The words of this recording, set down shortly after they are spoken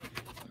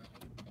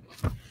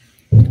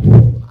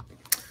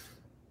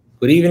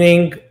Good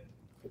evening.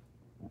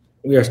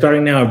 We are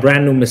starting now a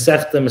brand new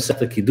Mesechta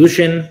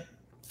Kidushin.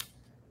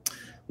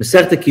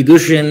 Mesechta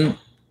Kidushin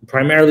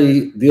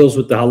primarily deals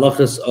with the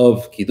halachas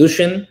of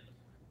Kidushin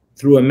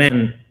through a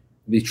man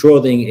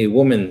betrothing a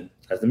woman,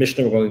 as the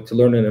Mishnah we're going to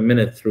learn in a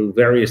minute, through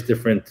various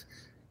different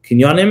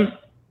kinyanim.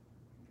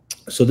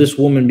 So this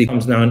woman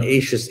becomes now an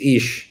Ashes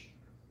Ish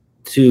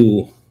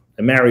to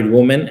a married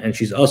woman, and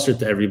she's usher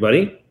to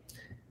everybody.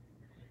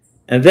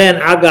 And then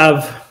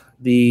Agav,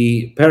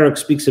 the parak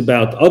speaks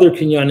about other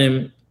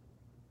kinyanim,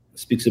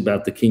 speaks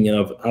about the kinyan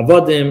of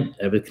Avodim,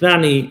 Eved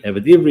Knani,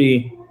 Eved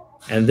Ivri,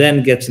 and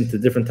then gets into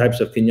different types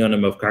of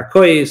kinyanim of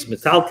Karkois,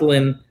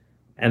 Metaltalin,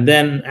 and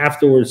then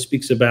afterwards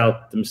speaks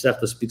about, the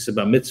Masechta speaks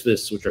about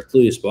mitzvahs, which are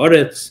Tluyos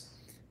Ba'aretz,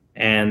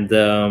 and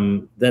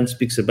then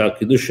speaks about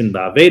Kidushin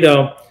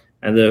Ba'avedo,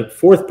 and the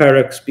fourth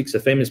parak speaks, a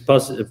famous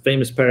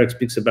parak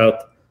speaks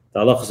about the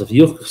halachas of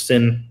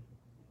Yuchsin,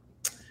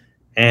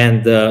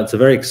 and it's a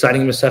very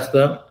exciting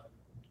Masechta.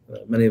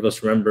 Many of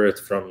us remember it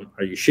from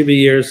our yeshiva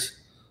years,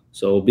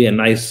 so it will be a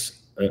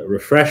nice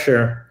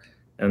refresher,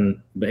 and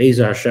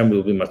Be'ezah Hashem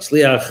will be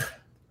matzliach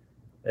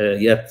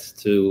yet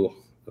to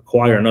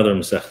acquire another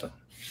Masechta.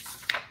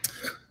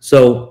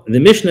 So the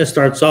Mishnah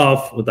starts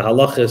off with the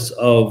halachas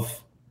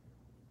of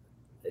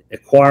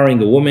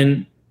acquiring a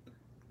woman,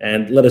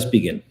 and let us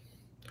begin.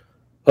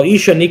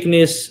 Ha'isha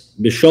niknis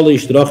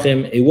b'sholish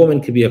drachim, a woman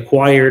can be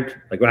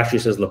acquired, like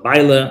Rashi says,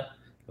 labayla,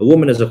 a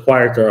woman is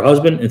acquired to her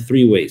husband in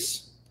three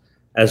ways.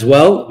 As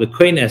well, the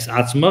koines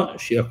atzma,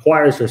 she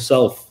acquires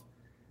herself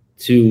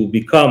to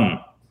become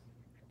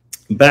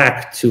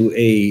back to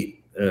a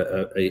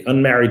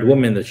unmarried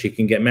woman, that she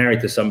can get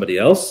married to somebody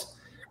else.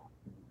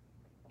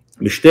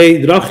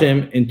 B'shtei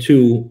drachim, in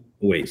two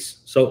ways.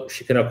 So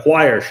she can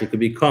acquire, she could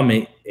become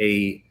an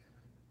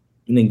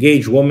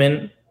engaged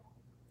woman.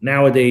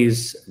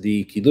 Nowadays,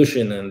 the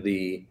Kidushin and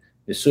the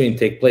Nisuin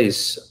take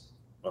place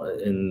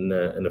in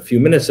a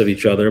few minutes of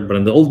each other, but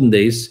in the olden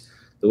days,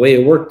 the way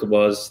it worked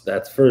was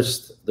that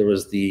first there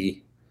was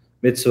the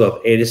mitzvah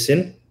of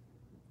Edisin,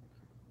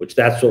 which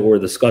that's what we're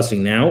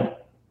discussing now,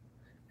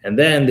 and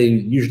then they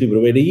usually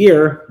would wait a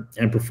year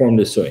and perform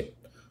the Nisuin.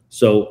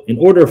 So in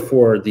order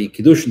for the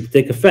Kiddushin to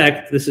take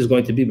effect, this is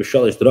going to be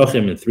b'shalish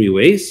drachim in three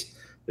ways.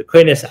 The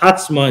koines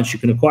atzma, and she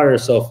can acquire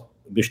herself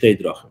b'shtei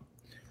drachim.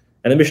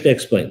 And the Mishnah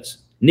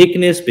explains,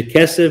 niknis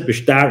b'kesev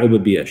b'shtar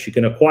u'b'biyah. She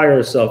can acquire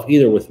herself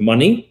either with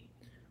money,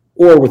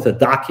 or with a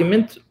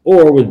document,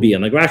 or with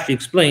biyah. Like Rashi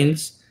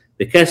explains,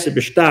 the kesef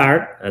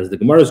b'shtar, as the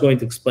Gemara is going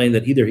to explain,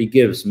 that either he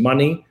gives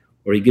money,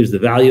 or he gives the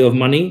value of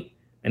money,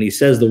 and he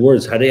says the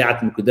words, Harei at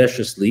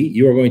mekudeshes li,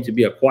 you are going to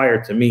be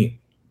acquired to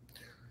me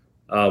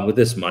with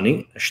this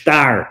money. A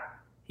shtar,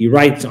 he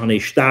writes on a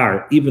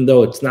shtar, even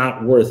though it's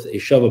not worth a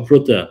shava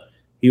pruta,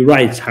 he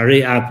writes,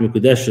 Harei at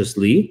mekudeshes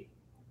li,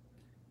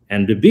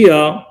 and the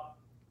biyah,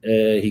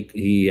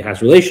 he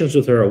has relations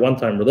with her, a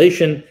one-time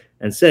relation,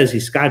 and says,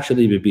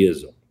 Hiskachali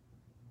b'biyazu.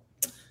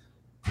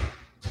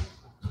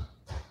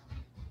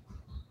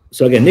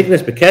 So again,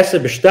 niknes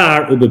bekesef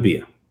b'shtar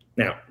u'b'biyah.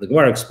 Now, the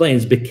Gemara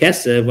explains,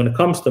 bekesef, when it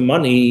comes to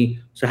money,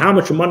 so how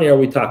much money are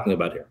we talking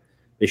about here?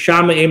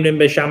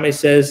 Beishamai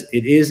says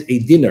it is a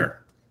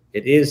dinar.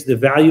 It is the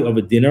value of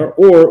a dinar,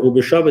 or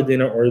u'b'shava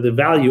dinar, or the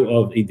value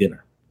of a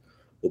dinar.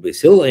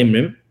 U'besil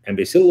emrim, and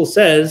Besil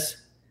says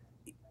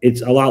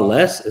it's a lot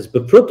less, it's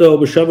bepruta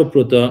u'b'shava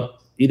pruta,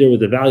 either with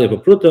the value of a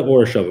pruta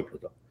or a shava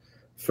pruta.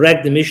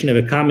 Frag the Mishnah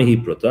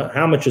v'kamihi pruta,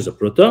 how much is a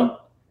pruta?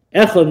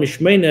 Echad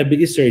mishmeina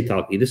b'isser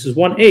italki. This is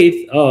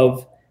 1/8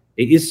 of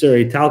a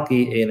isser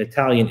italki, an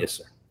Italian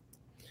isser.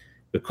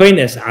 The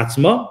koines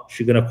atzma,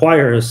 she can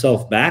acquire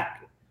herself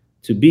back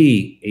to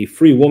be a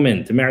free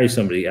woman to marry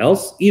somebody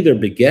else, either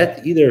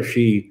beget, either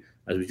she,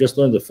 as we just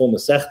learned the full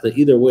Masechta,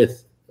 either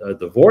with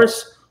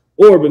divorce,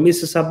 or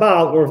b'misas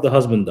habal, or if the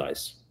husband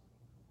dies.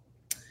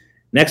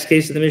 Next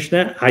case of the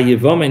Mishnah,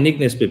 hayivama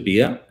nignes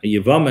bebia. A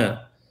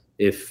yivama,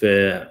 if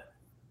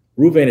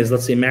Reuven is,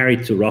 let's say,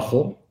 married to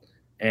Rachel,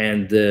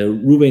 and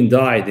Reuven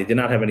died, they did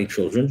not have any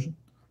children.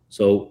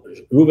 So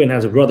Reuven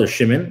has a brother,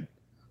 Shimon.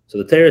 So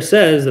the Torah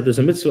says that there's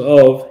a mitzvah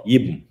of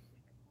Yibum.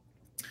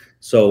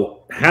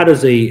 So how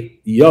does a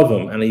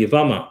Yavam and a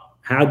Yavama,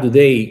 how do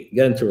they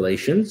get into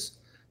relations?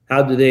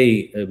 How do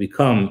they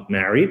become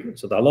married?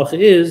 So the halacha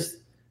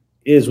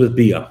is with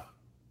Biyah.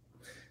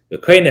 The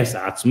Koines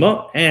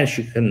Atzma, and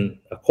she can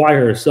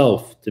acquire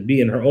herself to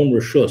be in her own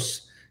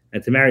Rishus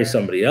and to marry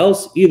somebody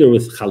else, either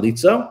with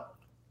Chalitza,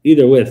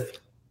 either with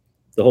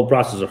the whole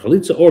process of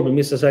Chalitza, or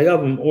b'misas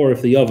hayavam, or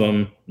if the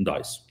Yavam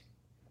dies.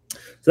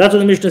 So that's what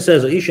the Mishnah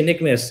says. Isha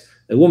niknes,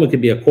 a woman can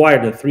be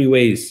acquired in three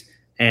ways,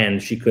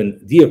 and she can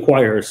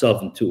de-acquire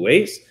herself in two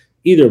ways,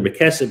 either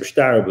b'kesef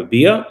b'shtar or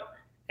b'biyah,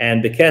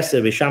 and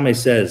b'kesef, Beishamai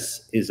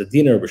says, is a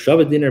dinar or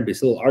b'shava dinar.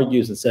 Beisil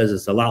argues and says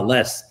it's a lot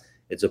less.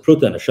 It's a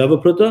pruta and a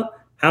shava pruta.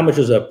 How much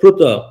is a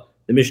pruta?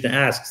 The Mishnah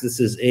asks. This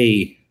is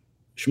a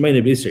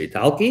shmeina b'isser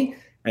italki,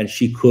 and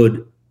she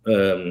could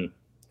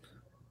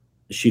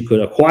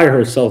acquire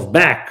herself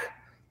back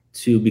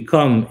to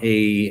become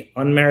a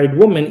unmarried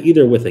woman,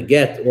 either with a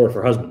get or if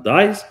her husband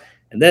dies.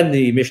 And then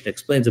the Mishnah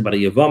explains about a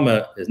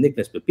Yavama is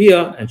niknes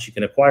bepia, and she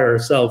can acquire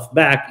herself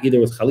back either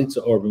with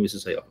chalitza or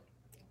b'misas hayom.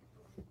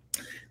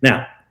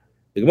 Now,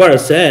 the Gemara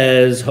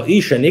says,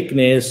 Ha'isha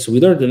niknes, we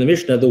learned in the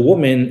Mishnah, the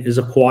woman is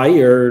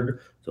acquired.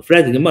 So,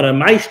 Fred, the Gemara,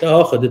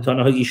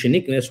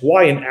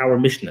 why in our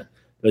Mishnah?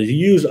 Because you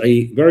use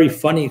a very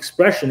funny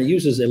expression. It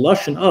uses a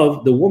lashon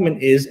of the woman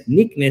is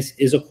niknes,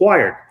 is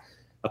acquired.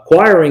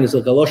 Acquiring is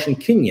like a lashon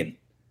kinyan.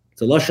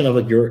 It's a lashon of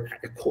like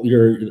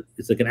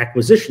it's like an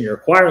acquisition. You're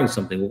acquiring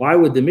something. Why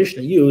would the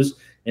Mishnah use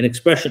an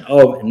expression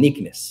of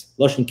niknes,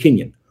 lashon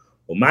kinyan?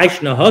 And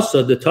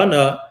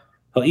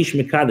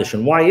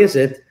why is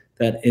it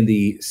that in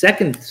the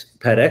second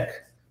perek,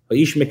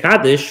 ha'ish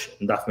mekadesh,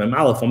 daf mem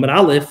aleph amar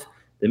aleph,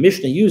 the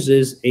Mishnah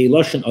uses a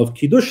lashon of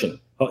Kidushin,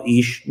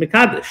 ha'ish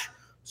mekadesh.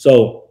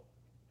 So,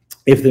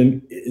 if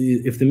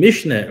the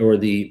Mishnah or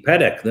the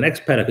perek, the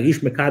next perek, ha'ish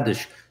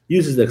mekadesh,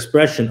 uses the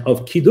expression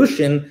of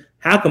Kidushin,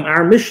 how come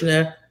our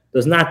Mishnah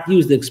does not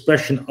use the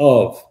expression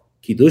of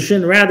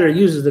Kidushin, rather it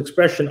uses the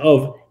expression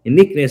of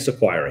niknes,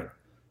 acquiring?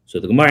 So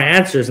the Gemara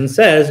answers and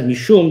says,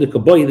 Mishum the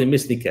kaboy the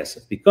misni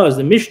kesef, because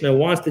the Mishnah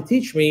wants to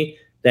teach me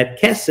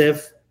that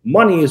kesef,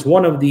 money, is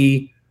one of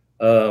the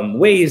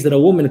ways that a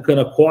woman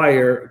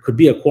could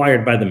be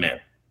acquired by the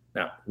man.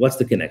 Now, what's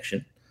the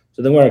connection?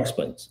 So the Gemara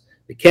explains.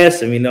 The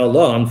kesef, we know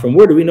law, from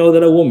where do we know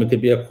that a woman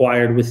could be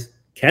acquired with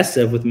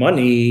kesef, with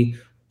money?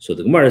 So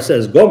the Gemara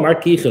says, Go mar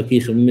kicha,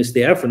 kicha, we missed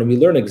the effort, and we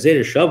learn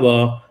Gzeir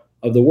Shava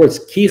of the words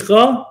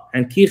kicha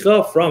and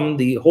kicha from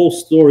the whole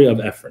story of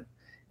Ephron.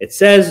 It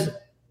says,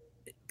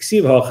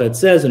 it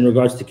says in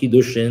regards to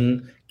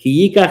Kiddushin,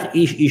 ki yikach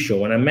ish isha,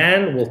 when a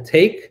man will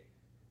take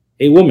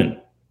a woman.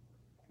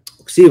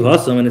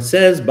 And it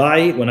says,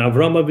 when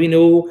Avram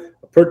Avinu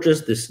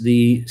purchased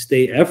the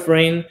state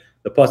Ephraim,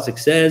 the pasuk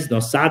says,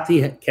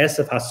 Nosati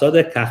kesef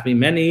hasodeh kach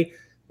mimeni,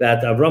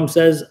 that Avram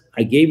says,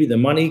 I gave you the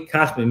money,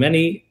 kach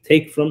mimeni,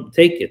 take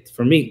it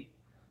from me.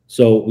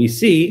 So we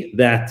see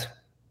that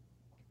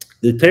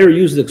the Torah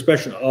uses the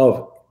expression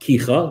of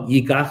kicha,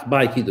 yikach,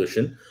 by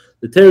Kiddushin.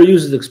 The Torah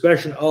uses the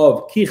expression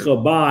of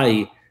kicha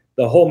by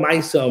the whole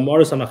Maisa of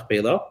Moros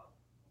HaMachpelah.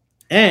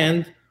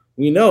 And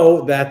we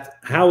know that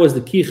how is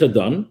the kicha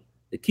done?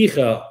 The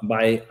kicha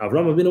by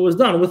Avram Avinu was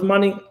done with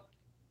money.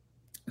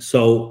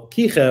 So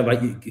kicha by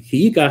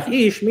yikach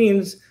ish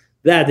means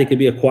that they could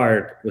be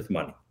acquired with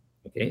money.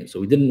 Okay, so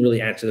we didn't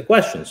really answer the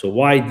question. So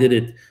why did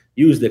it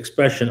use the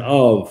expression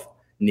of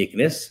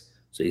niknes?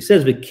 So he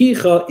says,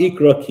 "V'kicha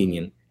ikra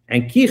kinyan,"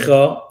 and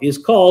kicha is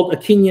called a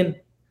kinyan.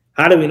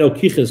 How do we know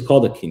kicha is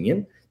called a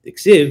kinyan?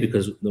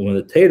 Because when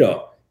the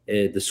Torah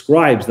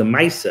describes the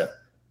Maisa,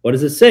 what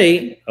does it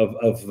say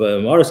of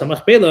Moros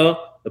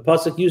HaMachpelah? The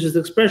pasuk uses the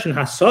expression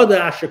Hasada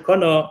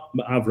Ashikana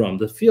Avram,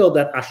 the field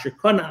that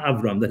Ashikana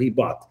Avram that he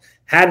bought.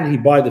 How did he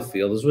buy the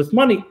field? Is with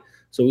money.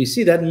 So we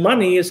see that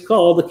money is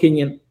called a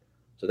kinyan.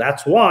 So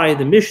that's why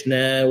the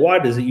Mishnah, why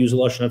does it use a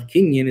lashon of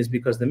kinyan? Is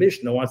because the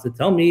Mishnah wants to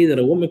tell me that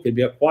a woman could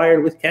be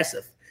acquired with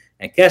kesef,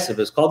 and kesef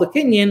is called a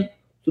kinyan.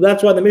 So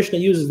that's why the Mishnah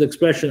uses the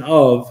expression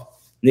of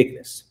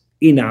niknes.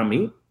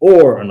 Inami,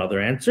 or another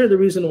answer, the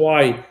reason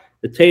why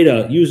the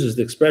Torah uses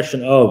the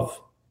expression of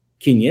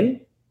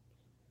kinyan.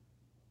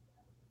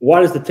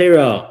 Why does the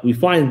Torah, we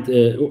find,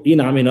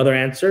 inami, another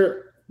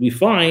answer, we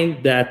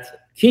find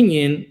that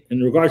kinyan,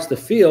 in regards to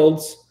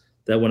fields,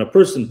 that when a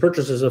person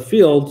purchases a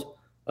field,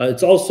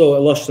 it's also a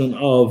lashon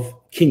of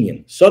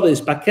kinyan. Sada is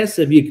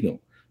bakesev yiknu.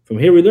 From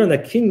here we learn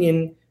that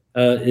kinyan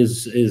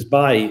is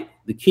by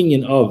the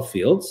kinyan of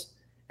fields.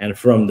 And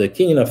from the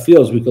kinyan of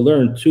fields, we can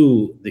learn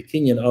to the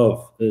kinyan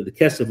of the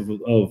kesef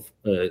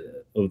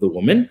of the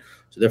woman.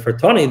 So therefore,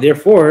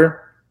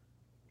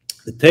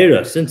 the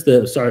Torah, since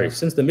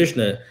the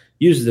Mishnah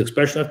uses the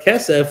expression of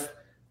kesef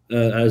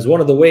as one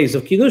of the ways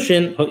of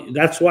Kiddushin,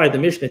 that's why the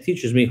Mishnah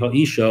teaches me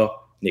ha'isha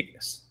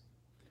niknes.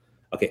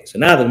 Okay, so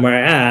now the Gemara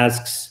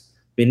asks,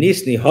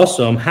 Benisni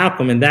hosom, how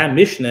come in that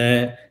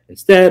Mishnah,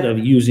 instead of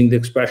using the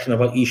expression of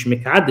ha'ish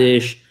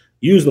mekadesh,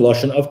 use the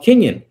lashon of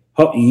kinyan,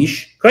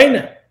 ha'ish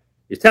kaina?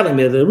 You're telling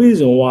me that the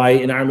reason why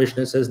in our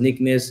Mishnah it says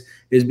niknes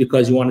is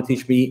because you want to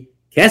teach me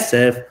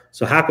kesef.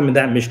 So how come in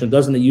that Mishnah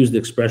doesn't it use the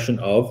expression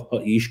of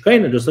ha'ish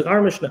kaina, just like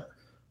our Mishnah?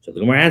 So the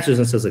Gemara answers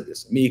and says like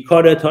this: in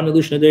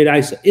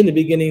the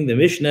beginning, the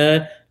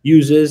Mishnah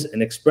uses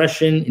an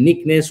expression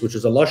niknes, which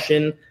is a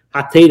lashon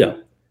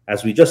hateda,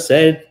 as we just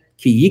said.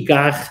 Ki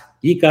yikach,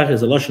 yikach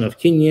is a lashon of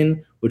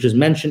kinyan, which is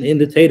mentioned in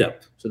the Torah.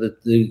 So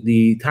that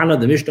the Tana,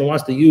 the Mishnah,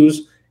 wants to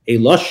use a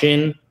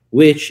lashon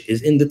which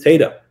is in the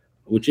Torah,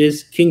 which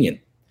is kinyan.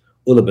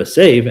 Ula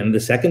b'seiv, and the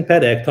second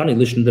perek, Tani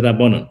lishon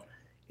d'Rabbanan.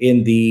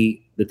 In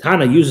the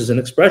Tana uses an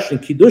expression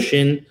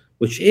Kiddushin,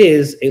 which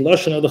is a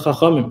lashon of the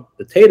Chachamim.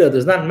 The Torah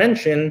does not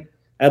mention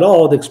at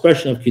all the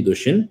expression of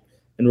Kiddushin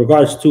in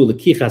regards to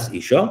lekichas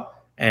isha,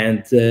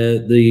 and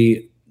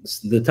the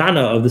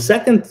Tana of the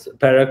second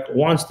perek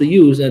wants to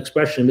use an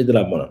expression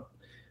midrabbanan.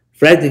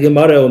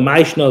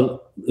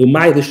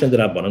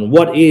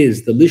 What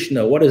is the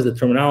lishna? What is the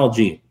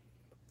terminology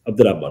of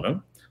the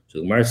Rabbanan? So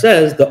the Gemara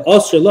says the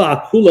osher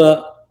la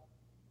akula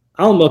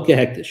alma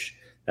kehektish,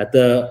 that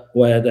the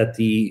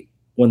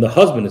when the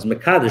husband is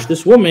mekadesh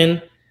this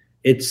woman,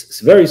 it's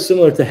very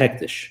similar to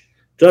hektish.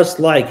 Just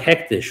like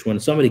hektish, when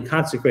somebody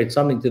consecrates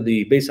something to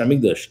the Beis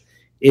Hamikdash,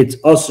 it's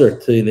usher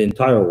to the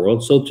entire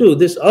world. So too,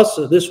 this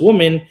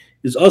woman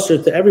is usher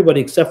to everybody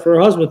except for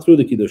her husband through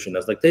the Kiddushin.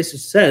 As like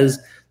Tesis says,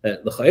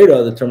 that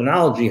the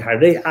terminology,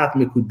 Harei at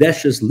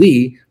mikudeshes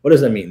li, what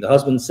does that mean? The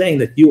husband's saying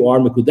that you are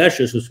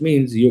mikudeshes, which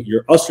means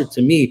you're usher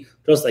to me,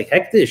 just like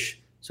hektish.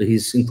 So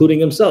he's including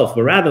himself.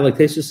 But rather, like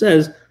Tesis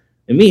says,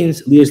 it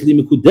means li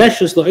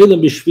mikudeshes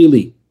la'elam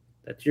bishvili,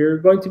 that you're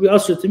going to be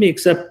usher to me,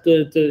 except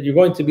you're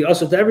going to be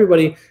usher to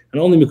everybody,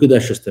 and only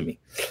mikudeshes to me.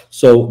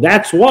 So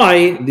that's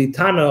why the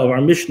Tana of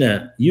our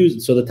Mishnah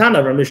uses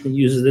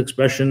the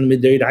expression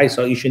midei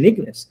da'isa ish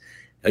niknes.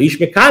 Ha'ish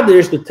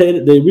mekadesh,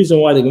 the reason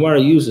why the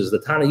Gemara uses, the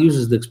Tana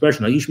uses the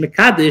expression Ha'ish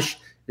mekadesh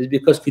is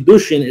because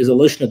Kidushin is a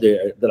lishna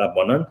de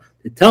Rabbanan.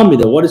 They tell me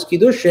that what is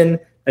Kidushin,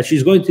 that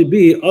she's going to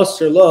be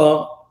usher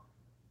la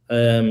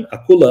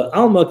akula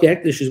alma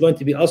kehektish, she's going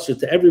to be usher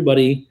to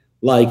everybody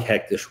like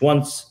hektish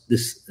once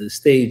this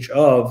stage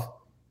of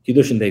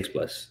Kidushin takes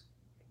place.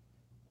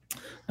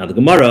 Now the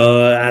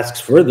Gemara asks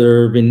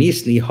further,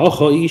 V'nisni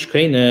ha'ish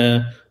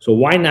kaina. So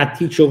why not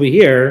teach over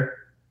here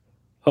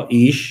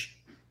ha'ish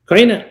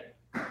kaina?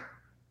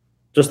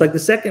 Just like the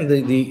second,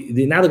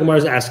 now the Gemara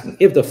is asking,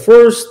 if the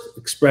first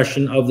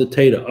expression of the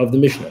Torah, of the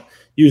Mishnah,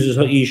 uses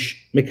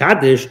ha'ish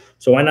mekadesh,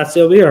 so why not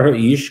say over here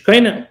ha'ish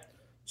kaina?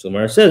 So the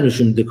Gemara says,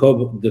 Mishum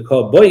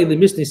deko boy the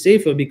misni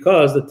seifa,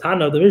 because the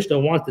Tana of the Mishnah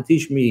wants to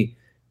teach me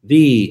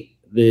the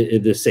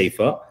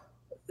seifa.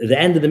 At the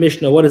end of the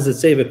Mishnah, what does it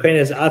say?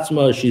 V'kainas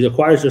atzma, she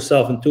acquires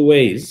herself in two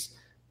ways.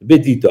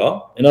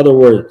 Bidida, in other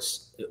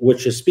words,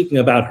 which is speaking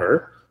about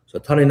her. So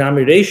Tani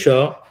Nami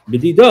Reisha,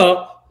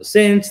 Bidida,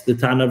 since the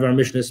Tana of our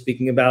Mishnah is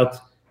speaking about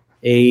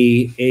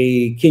a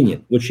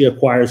kinyan, which she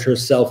acquires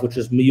herself, which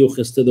is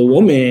miyuchas to the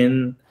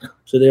woman.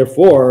 So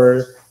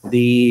therefore,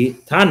 the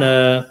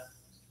Tana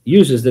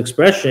uses the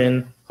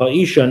expression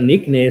ha'isha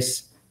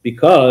niknis,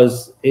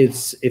 because you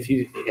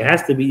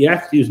have to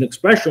use an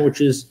expression which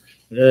is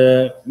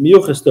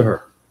miyuchas to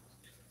her.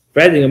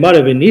 But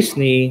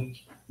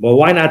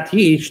why not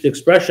teach the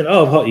expression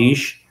of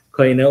ha'ish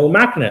kaina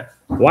umakna?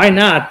 Why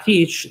not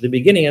teach the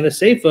beginning and the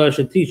seifa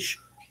should teach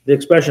the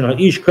expression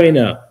ha'ish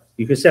kaina?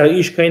 You can say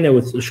ha'ish kaina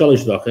with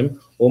shalish drachim,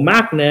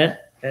 umakna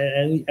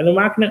and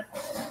umakna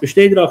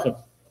b'shtei drachim.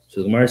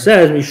 So the Gemara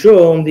says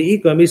mishum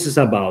de'ika misas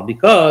habal,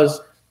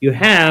 because you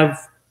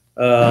have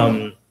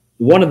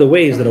one of the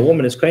ways that a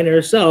woman is kaina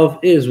herself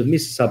is with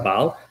misas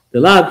habal.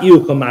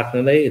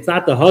 It's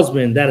not the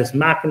husband that is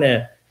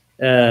makna.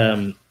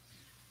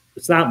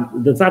 It's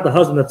not the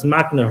husband that's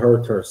makna her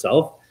to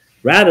herself.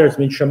 Rather, it's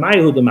min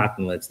shamayu the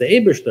makna. It's the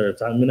Eibishter.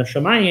 It's min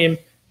shamayim.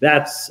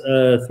 That's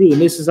through the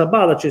misas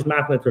habal that she's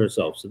makna to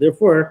herself. So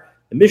therefore,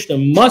 the Mishnah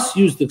must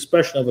use the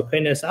expression of a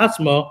kainas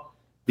atzma,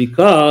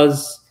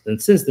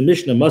 and since the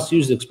Mishnah must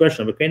use the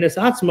expression of a kainas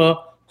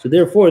atzma, so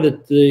therefore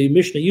that the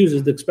Mishnah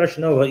uses the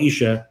expression of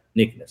ha'isha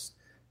niknes.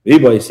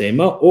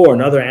 Or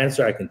another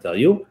answer I can tell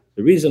you.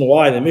 The reason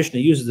why the Mishnah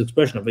uses the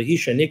expression of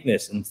ha'isha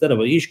niknes instead of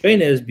ha'ish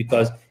kaina is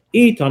because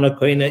if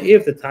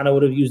the Tana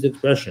would have used the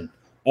expression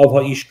of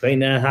ha'ish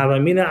kaina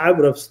havamina, I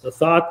would have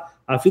thought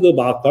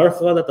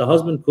that the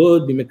husband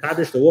could be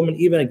mekadesh the woman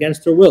even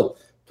against her will.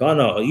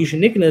 Tana ha'isha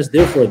niknes,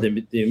 therefore the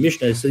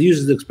Mishnah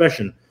uses the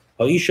expression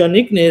ha'isha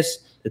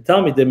niknes to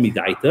tell me the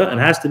midaita, and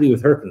has to be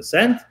with her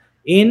consent.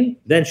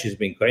 Then she's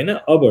being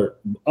kaina.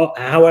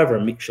 However,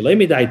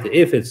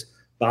 if it's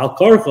Baal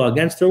Karcha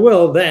against her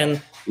will,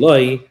 then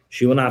Loi,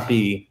 she will not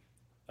be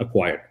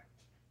acquired.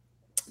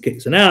 Okay,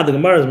 so now the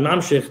Gemara is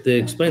mamshich to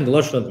explain the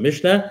lashon of the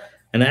Mishnah,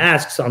 and it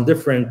asks on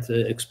different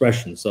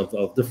expressions of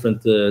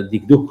different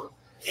dikduk.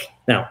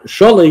 Now,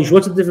 shalish,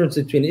 what's the difference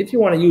between, if you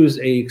want to use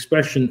a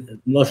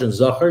expression lashon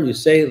zachar, you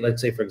say,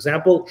 let's say for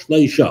example,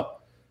 shleisha.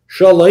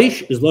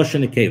 Shalish is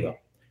lashon nekeva.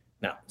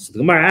 Now, so the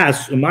Gemara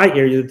asks, in my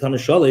area, the Tana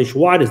shalish,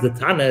 why does the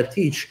Tana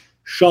teach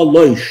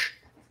shalish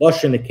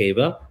lashon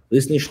nekeva?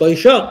 Listen to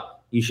shleisha.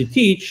 You should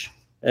teach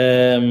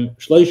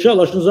shleisha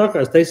lashon zachar.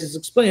 As Taisus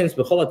explains,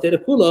 b'chol atera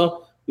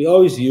kula, we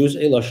always use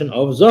a lashon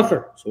of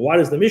zachar. So why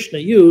does the Mishnah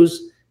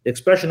use the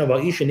expression of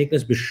ha'isha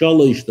niknes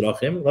b'shalish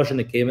drachim lashon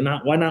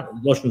nekeva? Why not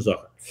lashon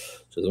zachar?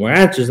 So the Gemara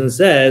answers and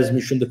says,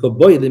 mishum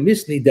dekaboy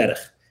lemisni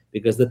derech,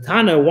 because the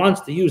Tana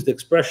wants to use the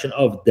expression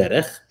of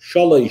derech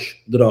shalish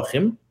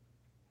drachim.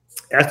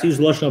 Has to use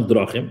lashon of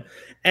drachim,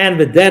 and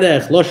the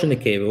derech lashon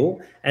nekeva,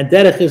 and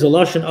derech is a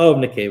lashon of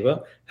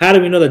nekeva. How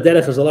do we know that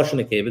derech is a lashon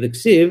nekeva? The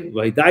ksiv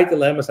v'hidaita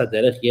lemas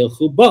haderech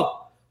yelchu ba.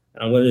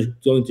 And I'm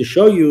going to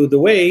show you the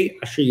way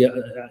asher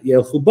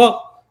yelchu ba.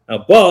 Now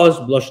ba is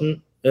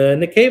lashon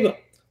nekeva,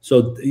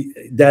 so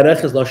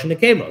derech is lashon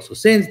nekeva. So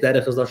since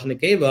derech is lashon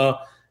nekeva,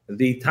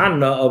 the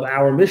Tana of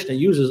our Mishnah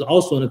uses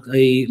also a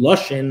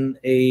lashon,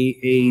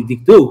 a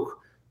dikduk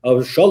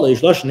of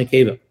shalish lashon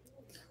nekeva.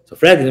 So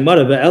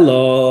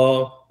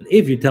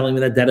if you're telling me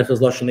that derech is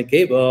lashon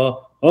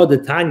nekeva, or the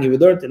Tanya we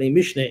learned in a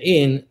Mishnah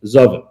in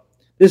Zavim.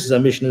 This is a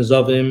Mishnah in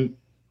Zavim,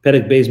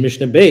 Perek Beis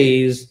Mishnah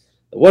Beis.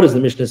 What does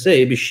the Mishnah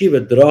say?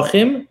 B'shiva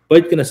drachim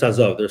b'itkenes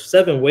hazav. There's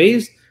 7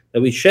 ways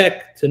that we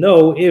check to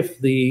know if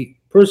the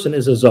person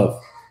is a zav,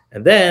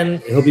 and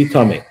then he'll be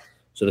tamei.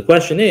 So the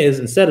question is,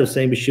 instead of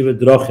saying b'shiva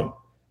drachim,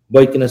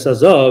 boikenes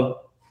azav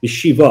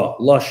b'shiva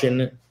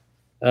loshin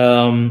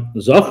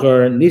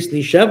zachar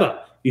nisni sheva,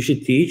 you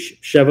should teach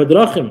sheva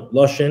drachim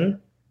loshin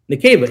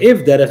nekeva.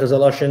 If derech is a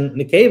loshin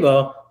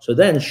nekeva, so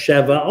then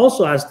sheva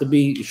also has to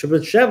be sheva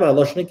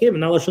loshin nekeva,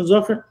 not loshin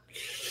zachar.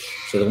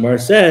 So the Gemara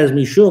says,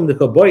 Mishum the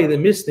kaboy the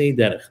misni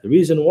derech. The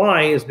reason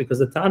why is because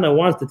the Tana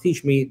wants to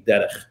teach me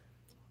derech.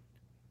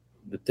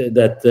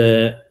 That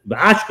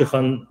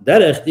ba'ashkechan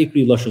derech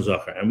ikri lashon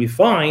zachar, and we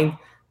find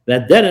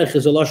that derech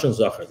is a lashon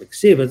zachar. The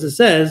ksiv, as it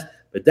says,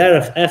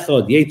 derech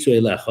echad yetzu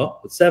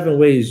elecha, with 7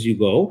 ways you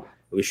go,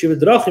 v'shiva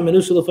drachim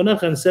menusu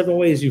lefanecha, and 7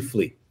 ways you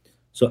flee.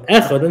 So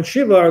echad and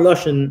shiva are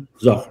lashon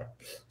zachar.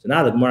 So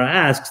now the Gemara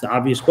asks the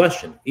obvious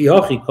question: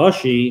 Ihachi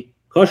kashi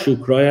kashu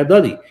kroya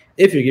dadi.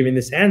 If you're giving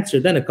this answer,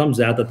 then it comes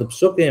out that the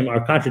psukim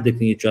are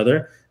contradicting each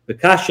other. The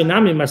kashi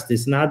nami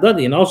mastis na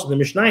dadi, and also the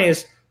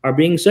mishnayos are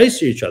being says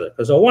to each other.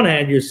 Because on one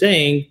hand, you're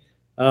saying,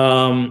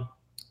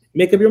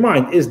 make up your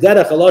mind, is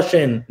derech a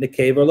lashon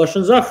nekeva or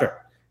lashon zachar?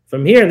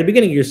 From here in the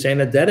beginning, you're saying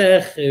that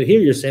derech, here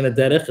you're saying that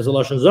derech is a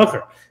lashon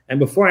zachar. And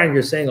beforehand,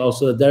 you're saying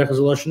also that derech is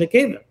a lashon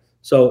nekeva.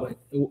 So,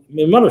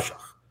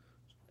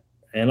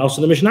 and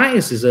also the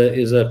mishnayos is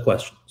a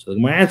question. So the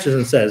Gemara answers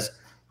and says,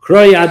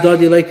 Kroy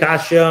adadi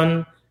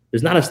leikashan,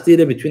 there's not a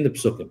stira between the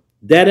psukim.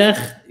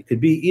 Derech, it could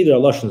be either a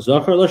lashon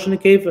zachar or lashon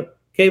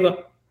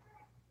nekeva.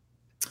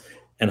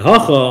 And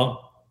hacha,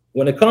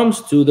 when it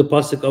comes to the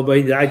pasuk of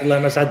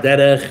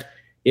derech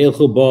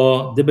yelchu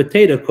ba the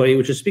beteda koi,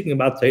 which is speaking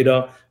about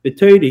teda,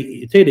 beteda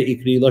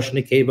ikri lashon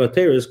nekeva.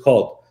 Teda is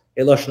called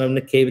a lashon of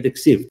nekeva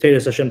d'ksiv.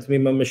 Teda Hashem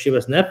tamima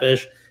meshivas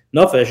nefesh.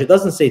 It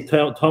doesn't say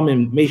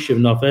tamim meshiv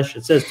nefesh.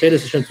 It says teda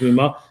Hashem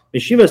tamima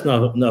meshivas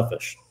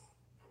nefesh.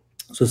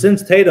 So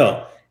since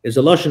teda is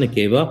a lashon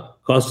nekeva,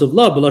 cost of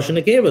love, a lashon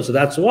nekeva. So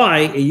that's why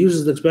it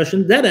uses the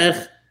expression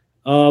derech.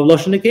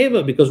 Lashon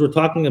nekeva, because we're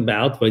talking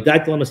about which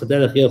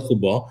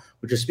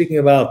is speaking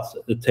about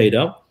the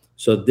teda.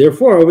 So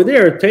therefore, over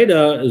there,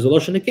 teda is a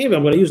lashon nekeva.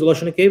 I'm going to use a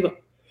lashon nekeva.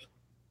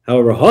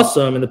 However,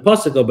 hasam in the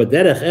pasuk of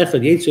baderech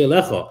echad yetzu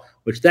elecha,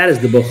 which that is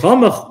the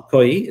mochama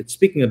koi. It's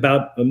speaking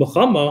about a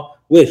mochama,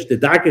 which the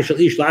darke shel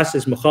ish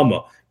lasis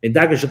mochama. In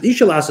darke shel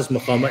ish lasis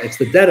mochama, it's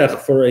the derech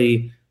for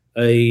a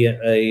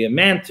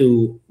man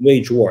to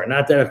wage war,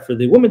 not derech for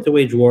the woman to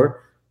wage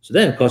war. So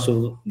then, because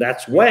of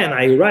that's when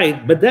I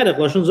write, but derech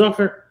lashon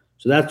zachar.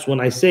 So that's when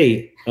I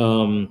say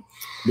the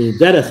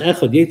derech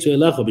echad yetzu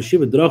elecha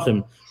b'shiva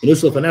drachim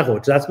menusu lefanecha,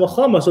 which that's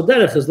mochama. So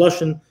derech is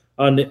lashon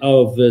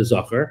of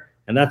zachar,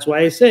 and that's why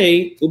I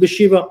say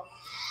ub'shiva.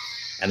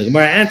 And the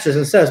Gemara answers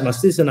and says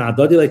maslisan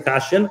adadi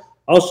leikashin.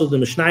 Also, the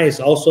mishnayos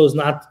also is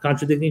not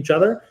contradicting each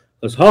other,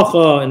 because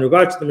hacha in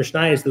regards to the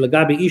mishnayos the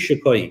lagabi isha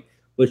koi,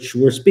 which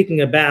we're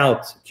speaking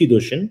about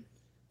Kidushin,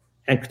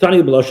 and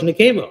Ketani b'lashon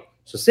nekeva.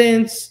 So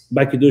since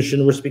by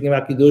Kidushin we're speaking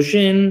about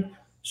Kidushin,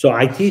 so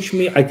I teach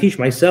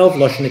myself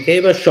lashon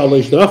nekeva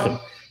shalosh drachim,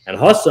 and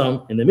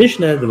Hasam in the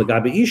Mishnah the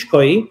lagabi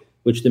ishkoi,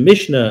 which the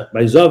Mishnah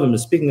by Zavim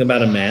is speaking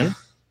about a man,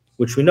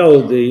 which we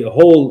know the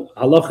whole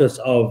halachas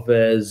of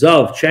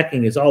Zav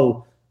checking is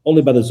all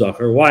only by the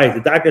Zachar. Why? The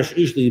dakash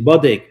ishli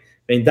badek,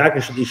 bein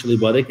dakash ishli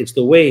badek. It's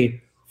the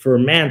way for a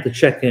man to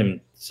check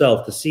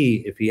himself to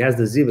see if he has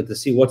the ziva, to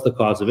see what's the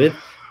cause of it,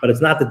 but it's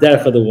not the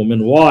derech of the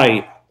woman.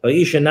 Why?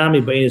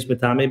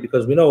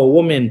 Because we know a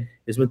woman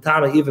is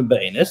metame even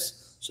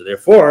ba'enis. So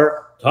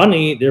therefore,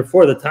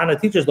 the Tana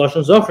teaches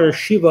lashon zachar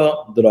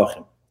shiva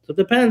drachim. So it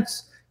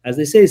depends. As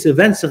they say, it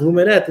depends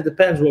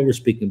what we're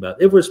speaking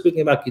about. If we're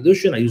speaking about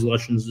Kiddushin, I use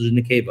lashon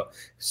nekeva.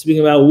 Speaking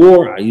about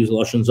war, I use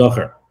lashon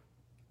zachar.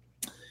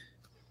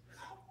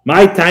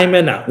 My time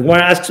now. The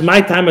Gemara asks,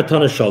 my time a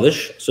ton of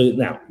shalish. So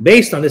now,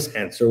 based on this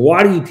answer,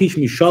 why do you teach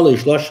me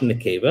shalish lashon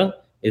nekeva?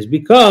 Is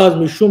because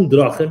mishum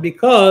drachim,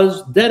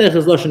 because derech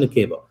is lashon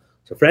nekeva.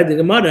 So Fred the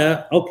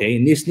Gemara, okay,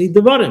 nisni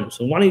devarim.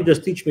 So why don't you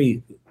just teach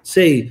me,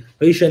 say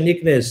Haisha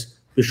niknes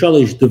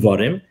b'shalish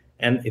devarim,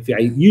 and if I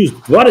use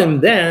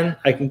devarim, then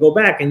I can go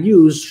back and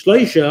use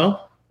shloisha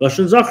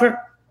lashon zachar.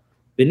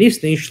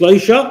 V'nisni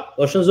shloisha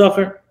lashon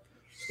zachar.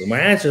 So my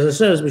answer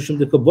says mishum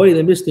dekaboy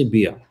lemisni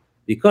bia,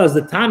 because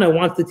the Tana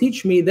wants to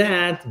teach me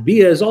that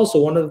bia is also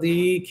one of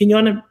the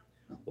kinyonim.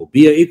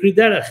 Bia ikri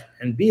derech,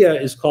 and bia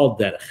is called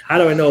derech. How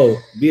do I know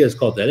bia is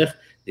called derech?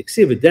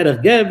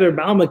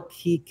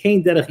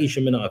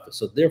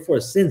 So therefore,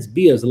 since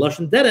bia is a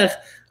lashon derech,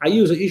 I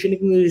use a isha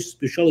niknish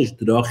b'shalish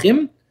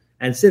drachim,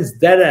 and since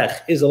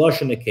derech is a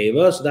lashon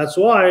nekeva, so that's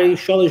why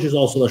shalish is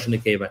also lashon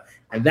nekeva,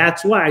 and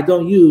that's why I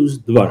don't use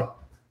dvarim.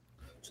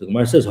 So the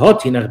Gemara says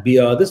hatinach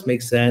bia. This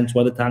makes sense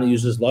why the Tana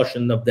uses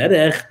lashon of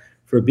derech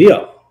for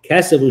bia.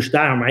 Kesev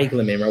u'shtar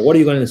ma'ikla meimar. What are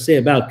you going to say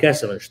about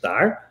kesev and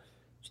shtar?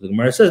 So the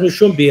Gemara says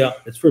mishum bia.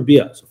 It's for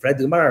bia. So Fred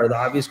the Gemara, the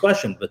obvious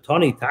question. But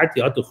Tani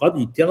tarti atuchad.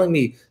 You're telling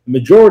me the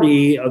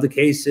majority of the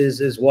cases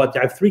is what?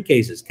 I have 3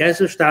 cases: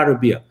 kesev, shtar, or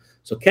bia.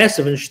 So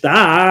kesev and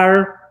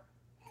shtar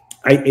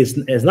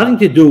has nothing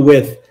to do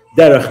with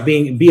derech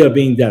being bia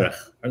being derech.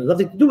 It has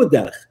nothing to do with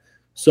derech.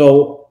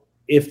 So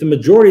if the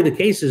majority of the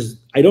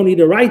cases I don't need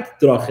to write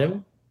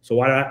drachim, so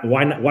why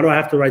do I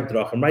have to write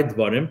drachim, write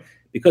dvarim?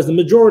 Because the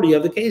majority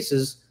of the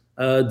cases,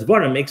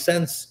 dvarim makes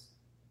sense.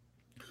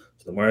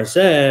 So the Gemara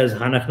says,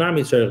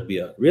 Hanachnami tzarich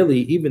bia. Really,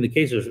 even the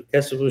cases of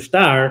kesef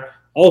u'shtar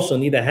also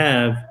need to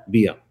have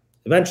bia.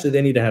 Eventually,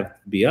 they need to have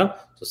bia.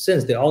 So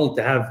since they all need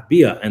to have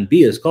bia, and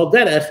bia is called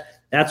derech,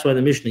 that's why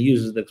the Mishnah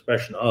uses the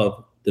expression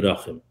of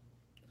drachim.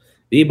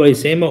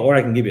 Or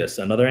I can give you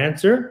another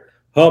answer.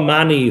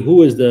 Mani,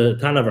 who is the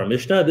Tana of our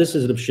Mishnah? This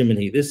is Reb Shimon.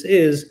 This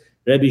is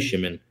Rabbi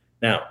Shimon.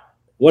 Now,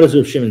 what does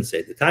Reb Shimon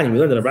say? The Tanya we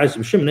learned that Reb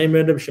Shimon.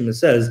 Reb Shimon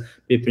says,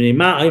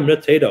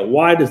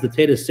 "Why does the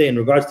Torah say in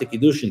regards to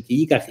Kidushin,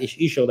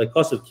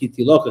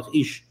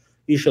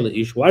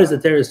 why does the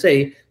Torah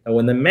say that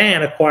when the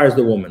man acquires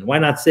the woman, why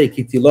not say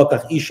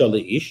kitilokach isha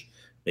leish?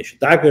 Because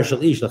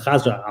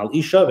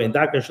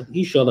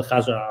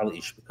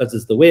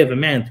it's the way of a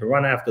man to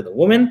run after the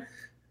woman,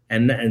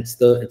 and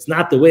it's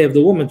not the way of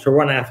the woman to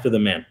run after the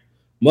man.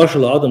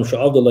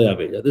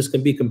 This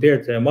can be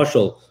compared to a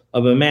mashal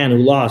of a man who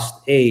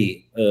lost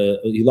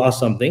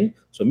something.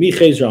 So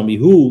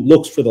who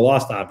looks for the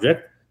lost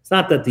object. It's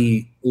not that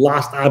the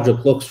lost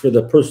object looks for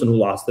the person who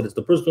lost it. It's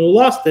the person who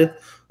lost it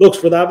looks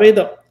for the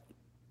aveda.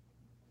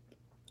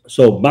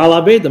 So bal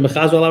aveda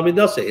mechaz al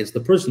avedase. It's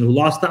the person who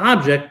lost the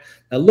object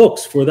that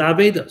looks for the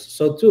avedas.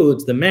 So too,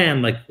 it's the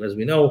man, like as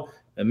we know,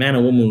 a man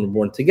and woman were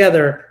born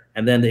together,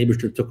 and then the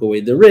Eibishter took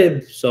away the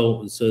rib,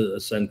 so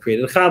and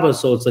created Chava.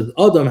 So it's like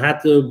Adam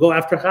had to go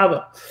after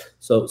Chava.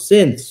 So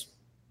since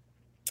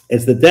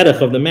it's the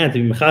derech of the man to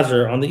be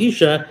mechazer on the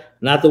isha,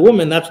 not the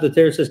woman, that's what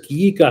the Torah says.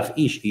 Ki yikach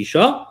ish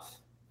isha.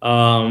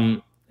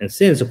 And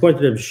since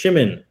according to Reb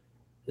Shimon,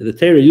 the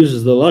Torah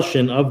uses the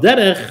lashon of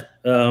derech,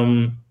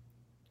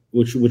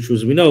 which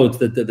was, we know, it's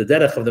the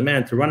derech of the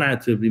man to run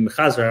out to be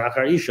mechazer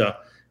achar isha,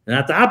 and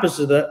not the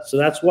opposite of that. So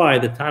that's why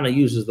the Tana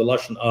uses the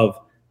lashon of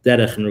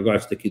derech in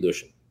regards to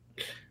kiddushin.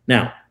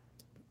 Now,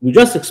 we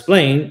just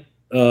explained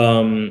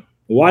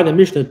why the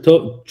Mishnah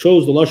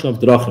chose the lashon of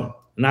drachim,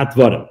 not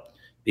dvarim,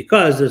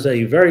 because there's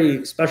a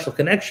very special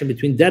connection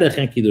between derech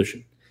and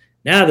kiddushin.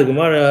 Now the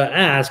Gemara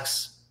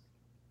asks.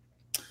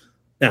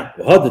 Now,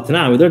 we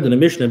learned in the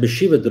Mishnah,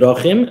 B'shiva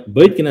drachim,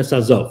 boitkin es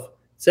hazov.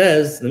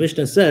 The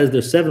Mishnah says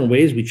there's 7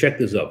 ways we check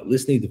the zav.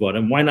 Listening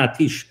dvarim. Why not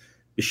teach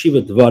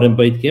B'shiva dvarim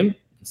boitkim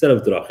instead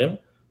of drachim?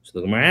 So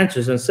the Gemara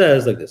answers and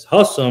says like this: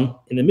 Hasam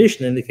in the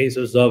Mishnah, in the case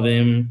of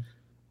zavim,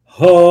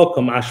 ho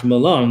kamash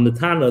malam. The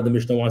Tana, the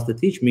Mishnah wants to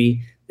teach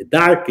me the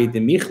darke the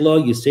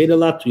michla yiseda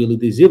latu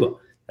yelidiziva.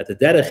 That the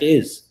derech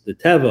is the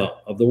teva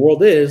of the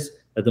world is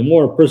that the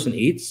more a person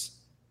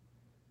eats,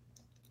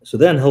 so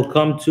then he'll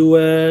come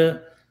to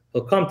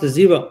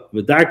ziva.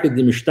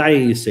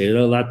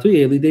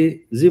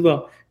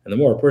 And the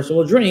more a person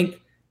will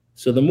drink,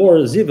 so the more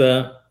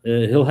ziva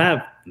he'll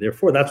have.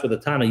 Therefore, that's what the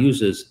Tana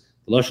uses.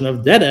 The lashon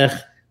of derech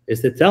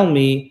is to tell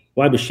me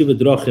why b'shiva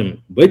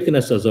drachim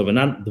boitkenes hazov and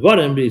not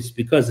dvarim. It's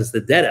because it's the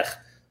derech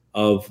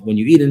of when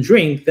you eat and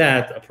drink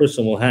that a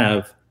person will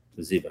have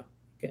the ziva.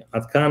 Okay,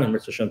 Adkan and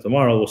Mr. Shem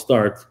tomorrow we'll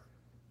start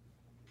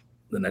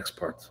the next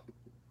part.